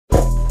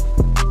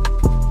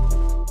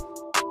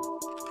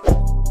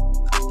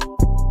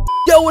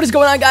Yo, what is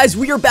going on, guys?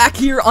 We are back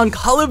here on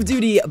Call of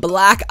Duty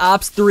Black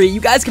Ops 3. You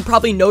guys can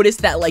probably notice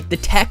that, like, the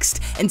text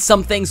and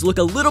some things look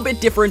a little bit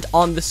different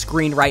on the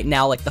screen right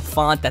now, like the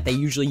font that they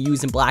usually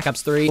use in Black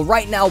Ops 3. But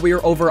right now, we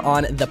are over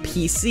on the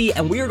PC,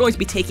 and we are going to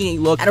be taking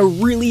a look at a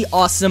really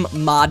awesome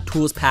mod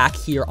tools pack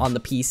here on the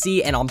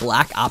PC and on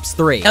Black Ops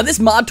 3. Now, this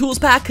mod tools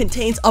pack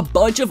contains a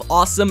bunch of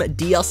awesome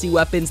DLC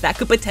weapons that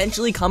could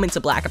potentially come into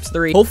Black Ops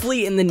 3.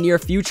 Hopefully, in the near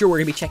future, we're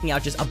going to be checking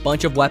out just a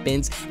bunch of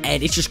weapons,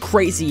 and it's just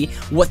crazy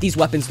what these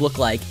weapons look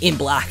like in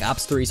Black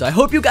Ops 3. So I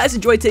hope you guys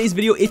enjoyed today's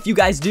video. If you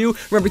guys do,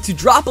 remember to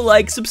drop a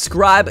like,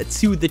 subscribe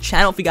to the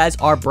channel if you guys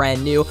are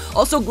brand new.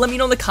 Also, let me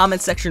know in the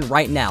comment section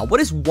right now, what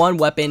is one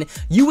weapon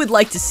you would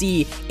like to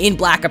see in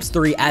Black Ops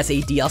 3 as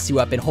a DLC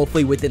weapon,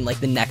 hopefully within like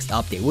the next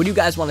update? What do you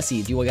guys want to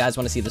see? Do you guys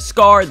want to see the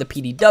SCAR, the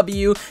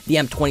PDW, the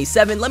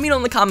M27? Let me know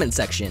in the comment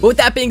section. But with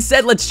that being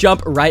said, let's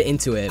jump right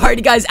into it.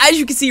 Alrighty guys, as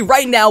you can see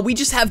right now, we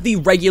just have the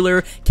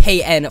regular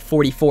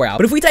KN44 out.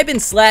 But if we type in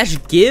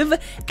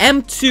 /give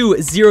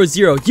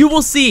M200, you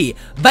will see,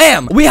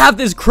 bam, we have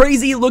this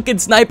crazy looking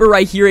sniper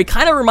right here. It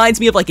kind of reminds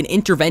me of like an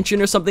intervention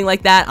or something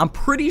like that. I'm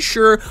pretty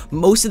sure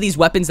most of these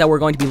weapons that we're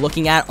going to be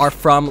looking at are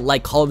from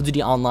like Call of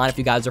Duty Online, if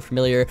you guys are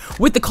familiar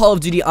with the Call of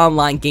Duty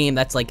Online game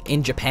that's like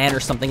in Japan or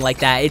something like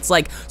that. It's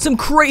like some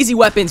crazy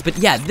weapons, but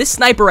yeah, this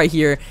sniper right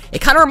here,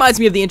 it kind of reminds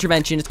me of the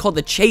intervention. It's called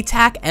the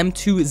ChayTac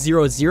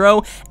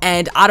M200,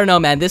 and I don't know,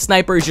 man, this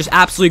sniper is just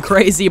absolutely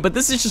crazy, but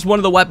this is just one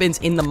of the weapons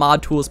in the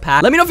mod tools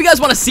pack. Let me know if you guys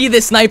want to see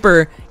this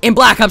sniper in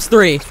Black Ops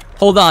 3.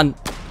 Hold on.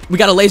 We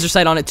got a laser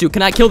sight on it too.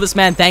 Can I kill this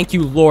man? Thank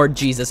you, Lord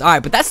Jesus. All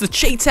right, but that's the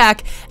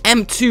ChayTac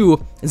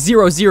M200.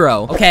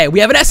 Okay, we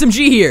have an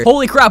SMG here.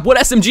 Holy crap, what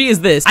SMG is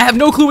this? I have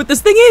no clue what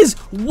this thing is.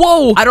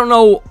 Whoa, I don't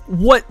know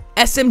what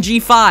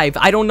SMG5.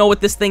 I don't know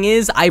what this thing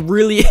is. I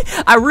really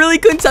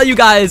couldn't tell you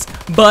guys,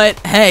 but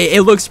hey,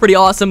 it looks pretty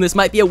awesome. This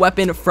might be a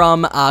weapon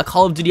from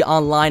Call of Duty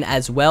Online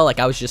as well, like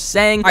I was just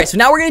saying. All right, so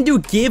now we're gonna do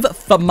give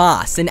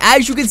FAMAS, and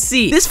as you can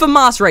see, this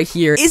FAMAS right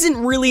here isn't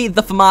really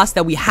the FAMAS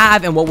that we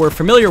have and what we're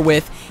familiar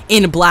with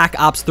in Black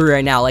Ops 3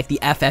 right now, like the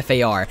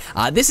FFAR.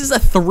 This is a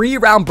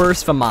 3-round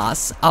burst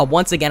FAMAS.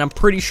 Once again, I'm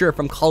pretty sure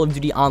from Call of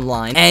Duty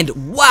Online, and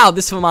wow,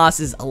 this FAMAS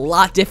is a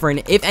lot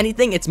different. If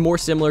anything, it's more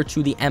similar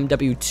to the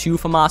MW2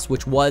 FAMAS,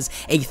 which was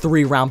a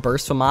 3-round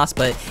burst FAMAS,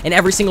 but in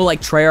every single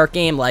like Treyarch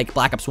game, like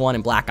Black Ops 1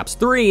 and Black Ops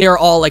 3, they're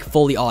all like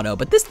fully auto,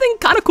 but this thing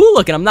kind of cool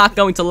looking, I'm not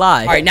going to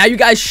lie. All right, now you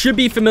guys should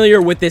be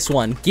familiar with this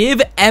one.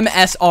 Give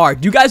MSR.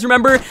 Do you guys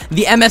remember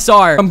the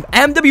MSR from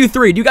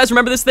MW3? Do you guys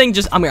remember this thing?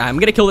 Just, I'm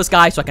gonna kill this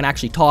guy so I can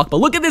actually talk, but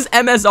look at this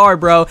MSR,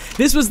 bro.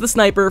 This was the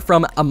sniper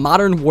from a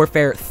Modern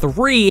Warfare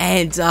 3,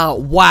 and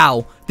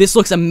wow, this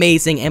looks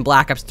amazing in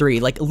Black Ops 3.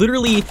 Like,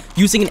 literally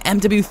using an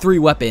MW3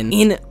 weapon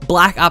in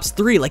Black Ops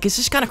 3. Like, it's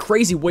just kind of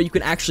crazy what you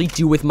can actually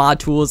do with mod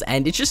tools,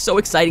 and it's just so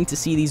exciting to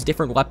see these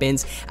different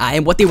weapons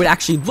and what they would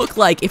actually look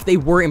like if they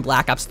were in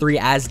Black Ops 3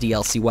 as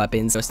DLC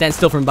weapons. So stand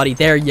still for me, buddy.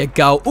 There you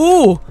go.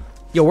 Ooh!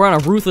 Yo, we're on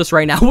a Ruthless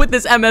right now with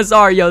this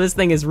MSR. Yo, this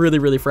thing is really,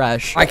 really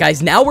fresh. All right,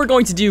 guys, now we're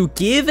going to do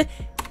give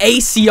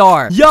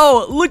ACR.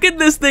 Yo, look at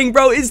this thing,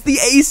 bro. It's the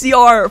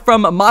ACR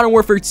from Modern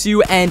Warfare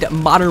 2 and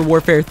Modern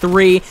Warfare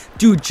 3.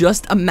 Dude,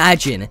 just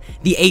imagine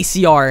the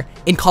ACR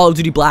in Call of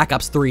Duty Black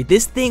Ops 3.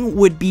 This thing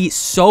would be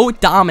so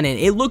dominant.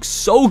 It looks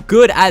so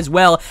good as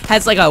well.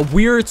 Has like a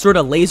weird sort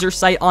of laser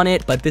sight on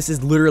it, but this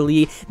is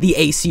literally the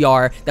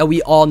ACR that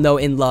we all know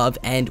and love.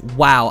 And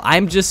wow,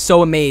 I'm just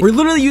so amazed. We're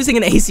literally using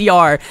an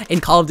ACR in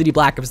Call of Duty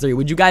Black Ops 3.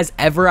 Would you guys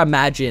ever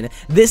imagine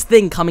this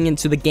thing coming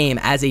into the game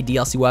as a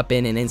DLC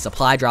weapon and in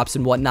supply drops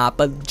and whatnot?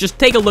 But just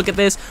take a look at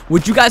this.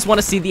 Would you guys want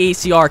to see the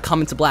ACR come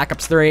into Black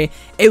Ops 3?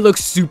 It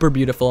looks super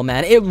beautiful,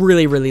 man. It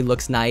really, really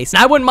looks nice.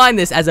 And I wouldn't mind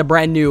this as a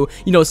brand new,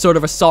 you know, sort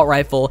of assault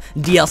rifle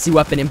DLC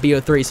weapon in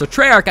BO3. So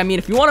Treyarch, I mean,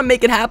 if you want to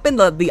make it happen,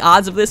 the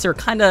odds of this are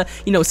kind of,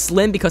 you know,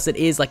 slim because it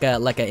is like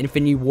an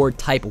Infinity Ward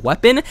type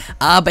weapon.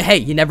 But hey,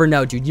 you never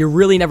know, dude. You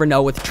really never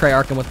know with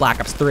Treyarch and with Black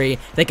Ops 3.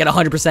 They could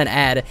 100%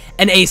 add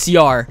an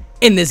ACR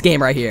in this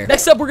game right here.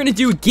 Next up, we're gonna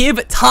do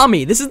give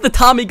Tommy. This is the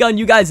Tommy gun.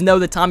 You guys know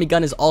the Tommy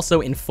gun is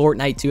also in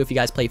Fortnite too, if you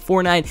guys play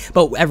Fortnite,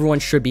 but everyone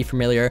should be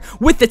familiar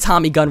with the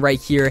Tommy gun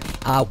right here.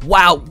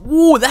 Wow.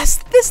 Ooh, this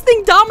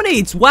thing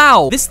dominates.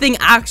 Wow. This thing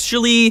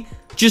actually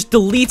just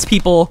deletes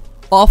people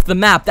off the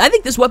map. I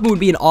think this weapon would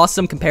be an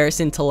awesome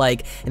comparison to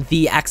like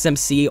the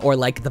XMC or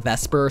like the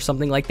Vesper or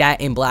something like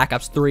that in Black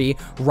Ops 3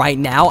 right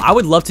now. I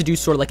would love to do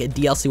sort of like a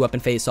DLC weapon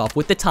face-off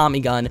with the Tommy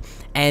gun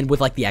and with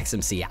like the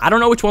XMC. I don't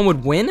know which one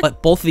would win,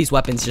 but both of these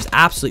weapons just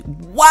absolutely,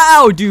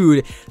 wow,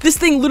 dude. This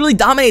thing literally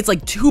dominates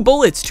like 2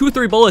 or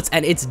 3 bullets,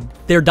 and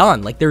they're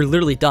done. Like, they're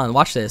literally done.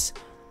 Watch this.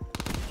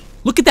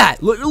 Look at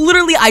that.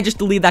 Literally, I just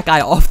deleted that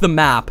guy off the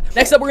map.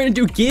 Next up, we're going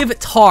to do Give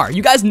Tar.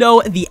 You guys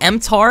know the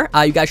M-Tar.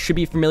 You guys should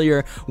be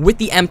familiar with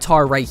the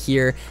M-Tar right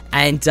here.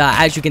 And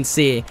as you can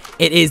see,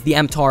 it is the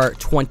M-Tar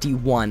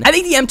 21. I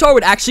think the M-Tar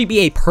would actually be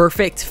a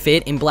perfect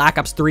fit in Black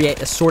Ops 3,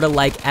 sort of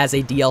like as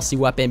a DLC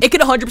weapon. It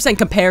could 100%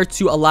 compare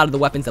to a lot of the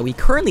weapons that we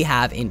currently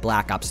have in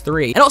Black Ops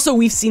 3. And also,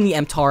 we've seen the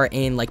M-Tar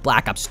in like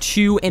Black Ops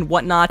 2 and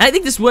whatnot. And I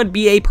think this would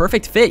be a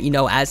perfect fit, you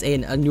know, as a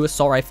new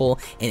assault rifle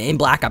in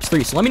Black Ops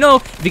 3. So let me know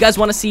if you guys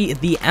want to see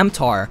the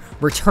M-Tar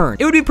return.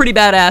 It would be pretty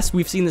badass.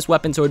 We've seen this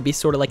weapon, so it would be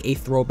sort of like a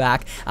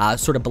throwback,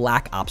 sort of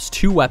Black Ops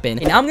 2 weapon.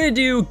 And now I'm gonna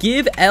do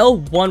Give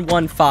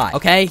L115.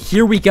 Okay,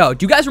 here we go.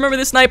 Do you guys remember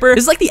this sniper?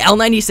 This is like the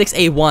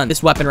L96A1.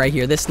 This weapon right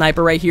here, this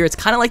sniper right here. It's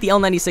kind of like the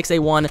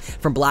L96A1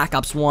 from Black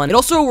Ops 1. It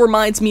also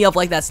reminds me of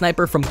like that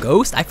sniper from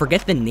Ghost. I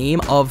forget the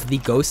name of the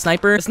Ghost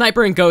sniper. The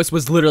sniper in Ghost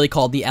was literally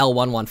called the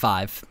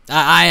L115.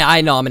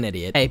 I know I'm an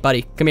idiot. Hey,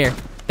 buddy, come here.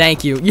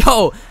 Thank you.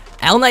 Yo,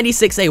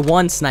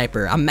 L96A1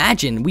 sniper.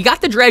 Imagine, we got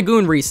the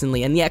Dragoon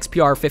recently and the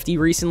XPR50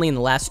 recently in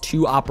the last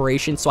 2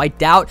 operations, so I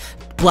doubt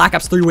Black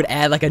Ops 3 would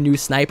add like a new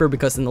sniper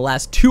because in the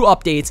last 2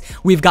 updates,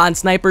 we've gotten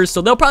snipers,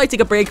 so they'll probably take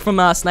a break from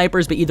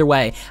snipers, but either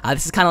way,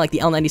 this is kind of like the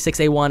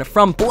L96A1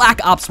 from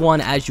Black Ops 1,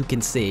 as you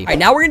can see. All right,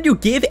 now we're gonna do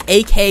Give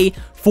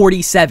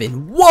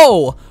AK-47.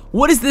 Whoa!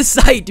 What is this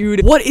sight,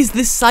 dude? What is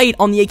this sight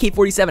on the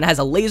AK-47? It has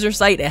a laser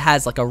sight. It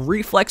has like a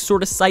reflex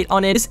sort of sight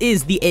on it. This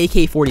is the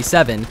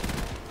AK-47.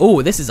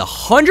 Oh, this is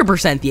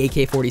 100% the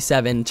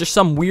AK-47. Just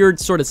some weird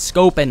sort of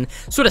scope and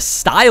sort of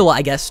style,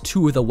 I guess,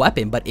 to the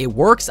weapon. But it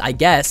works, I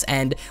guess.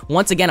 And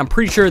once again, I'm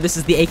pretty sure this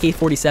is the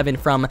AK-47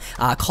 from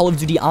Call of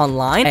Duty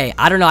Online. Hey,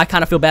 I don't know. I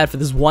kind of feel bad for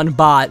this one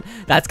bot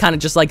that's kind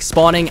of just like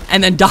spawning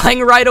and then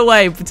dying right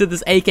away to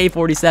this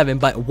AK-47.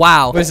 But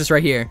wow. What is this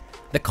right here?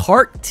 The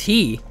Cart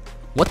T.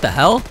 What the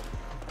hell?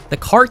 The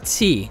Cart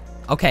T.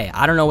 Okay,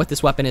 I don't know what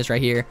this weapon is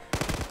right here.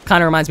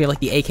 Kind of reminds me of like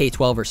the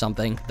AK-12 or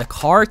something. The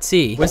Car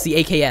T. What's the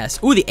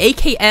AKS? Ooh, the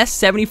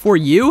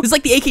AKS-74U? This is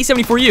like the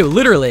AK-74U,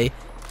 literally.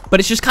 But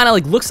it's just kind of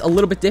like looks a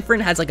little bit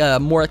different. It has like a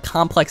more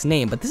complex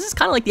name. But this is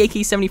kind of like the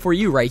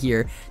AK-74U right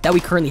here that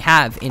we currently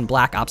have in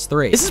Black Ops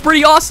 3. This is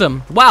pretty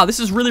awesome. Wow, this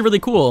is really, really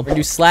cool. We're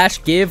gonna do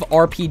 /give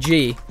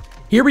RPG.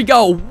 Here we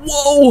go.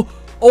 Whoa.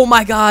 Oh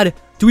my God.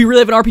 Do we really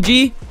have an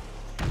RPG?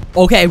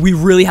 Okay, we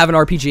really have an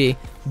RPG.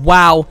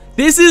 Wow.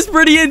 This is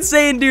pretty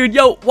insane, dude.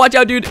 Yo, watch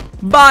out, dude.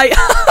 Bye.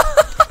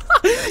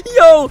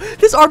 Yo,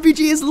 this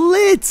RPG is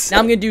lit. Now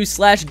I'm gonna do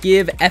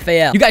 /give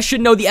FAL. You guys should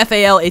know the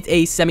FAL. It's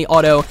a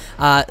semi-auto.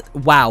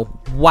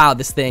 Wow,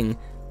 this thing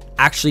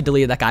actually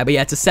deleted that guy. But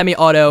yeah, it's a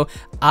semi-auto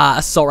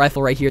assault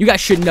rifle right here. You guys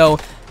should know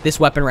this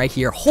weapon right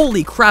here.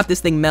 Holy crap,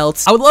 this thing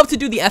melts. I would love to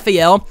do the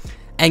FAL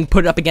and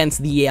put it up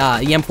against the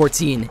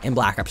M14 in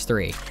Black Ops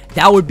 3.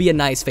 That would be a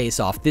nice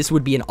face-off. This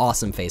would be an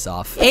awesome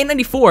face-off.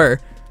 A94.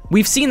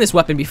 We've seen this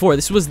weapon before.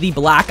 This was the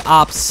Black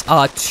Ops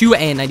 2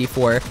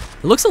 AN-94.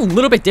 It looks a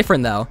little bit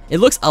different, though. It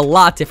looks a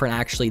lot different,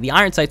 actually. The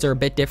iron sights are a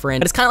bit different,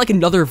 but it's kind of like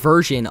another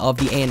version of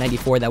the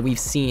AN-94 that we've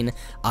seen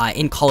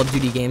in Call of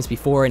Duty games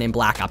before and in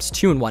Black Ops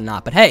 2 and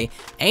whatnot. But hey,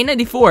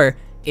 AN-94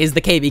 is the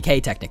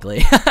KVK,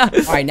 technically. All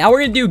right, now we're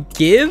going to do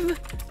Give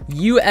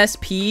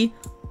USP_TAC.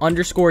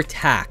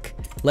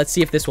 Let's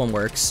see if this one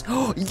works.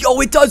 Yo,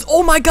 it does.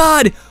 Oh, my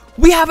God.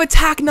 We have a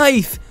TAC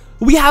knife.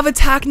 We have a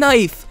TAC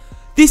knife.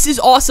 This is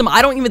awesome.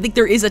 I don't even think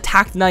there is a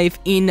TAC knife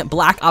in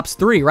Black Ops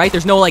 3, right?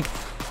 There's no, like,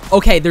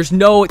 okay, there's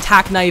no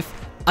TAC knife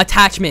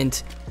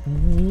attachment.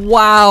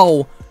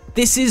 Wow.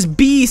 This is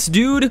beast,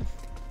 dude.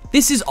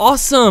 This is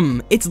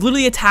awesome. It's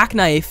literally a TAC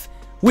knife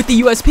with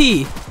the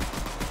USP.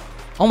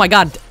 Oh my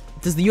God.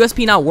 Does the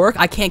USP not work?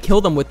 I can't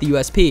kill them with the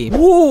USP.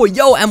 Ooh,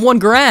 yo, M1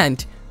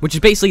 Garand, which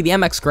is basically the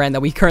MX Garand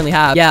that we currently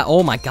have. Yeah,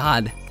 oh my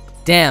God.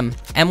 Damn,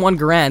 M1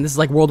 Garand. This is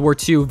like World War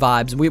II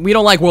vibes. We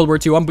don't like World War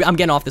II. I'm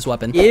getting off this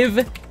weapon.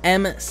 Give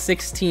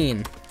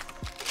M16.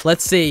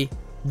 Let's see.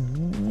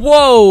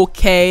 Whoa,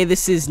 okay.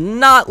 This is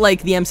not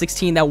like the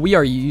M16 that we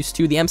are used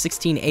to. The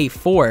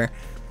M16A4.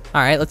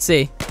 All right, let's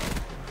see.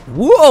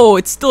 Whoa,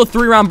 it's still a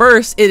 3-round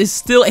burst. It is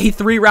still a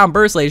 3-round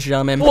burst, ladies and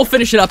gentlemen. We'll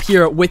finish it up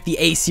here with the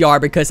ACR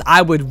because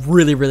I would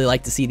really, really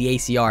like to see the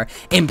ACR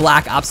in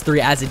Black Ops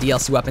 3 as a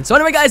DLC weapon. So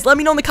anyway, guys, let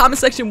me know in the comment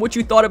section what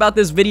you thought about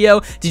this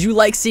video. Did you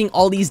like seeing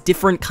all these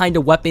different kind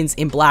of weapons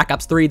in Black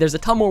Ops 3? There's a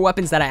ton more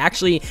weapons that I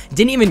actually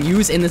didn't even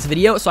use in this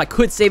video, so I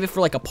could save it for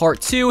like a part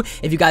 2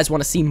 if you guys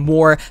want to see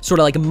more sort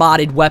of like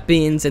modded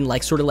weapons and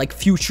like sort of like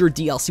future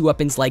DLC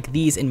weapons like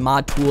these in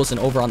mod tools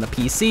and over on the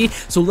PC.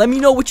 So let me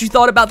know what you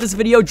thought about this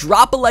video.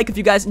 Drop a like if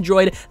you guys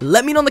enjoyed.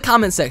 Let me know in the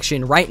comment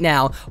section right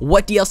now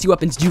what DLC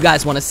weapons do you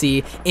guys want to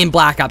see in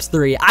Black Ops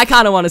 3. I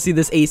kind of want to see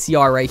this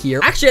ACR right here.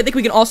 Actually, I think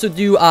we can also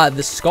do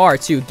the SCAR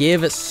too.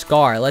 Give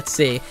SCAR. Let's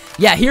see.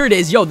 Yeah, here it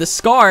is. Yo, the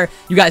SCAR.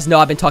 You guys know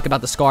I've been talking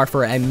about the SCAR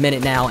for a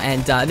minute now,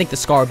 and I think the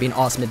SCAR would be an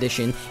awesome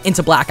addition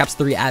into Black Ops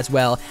 3 as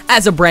well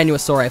as a brand new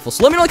assault rifle.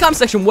 So let me know in the comment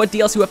section what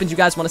DLC weapons you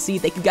guys want to see.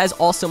 Thank you guys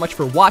all so much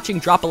for watching.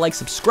 Drop a like,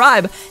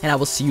 subscribe, and I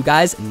will see you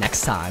guys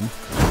next time.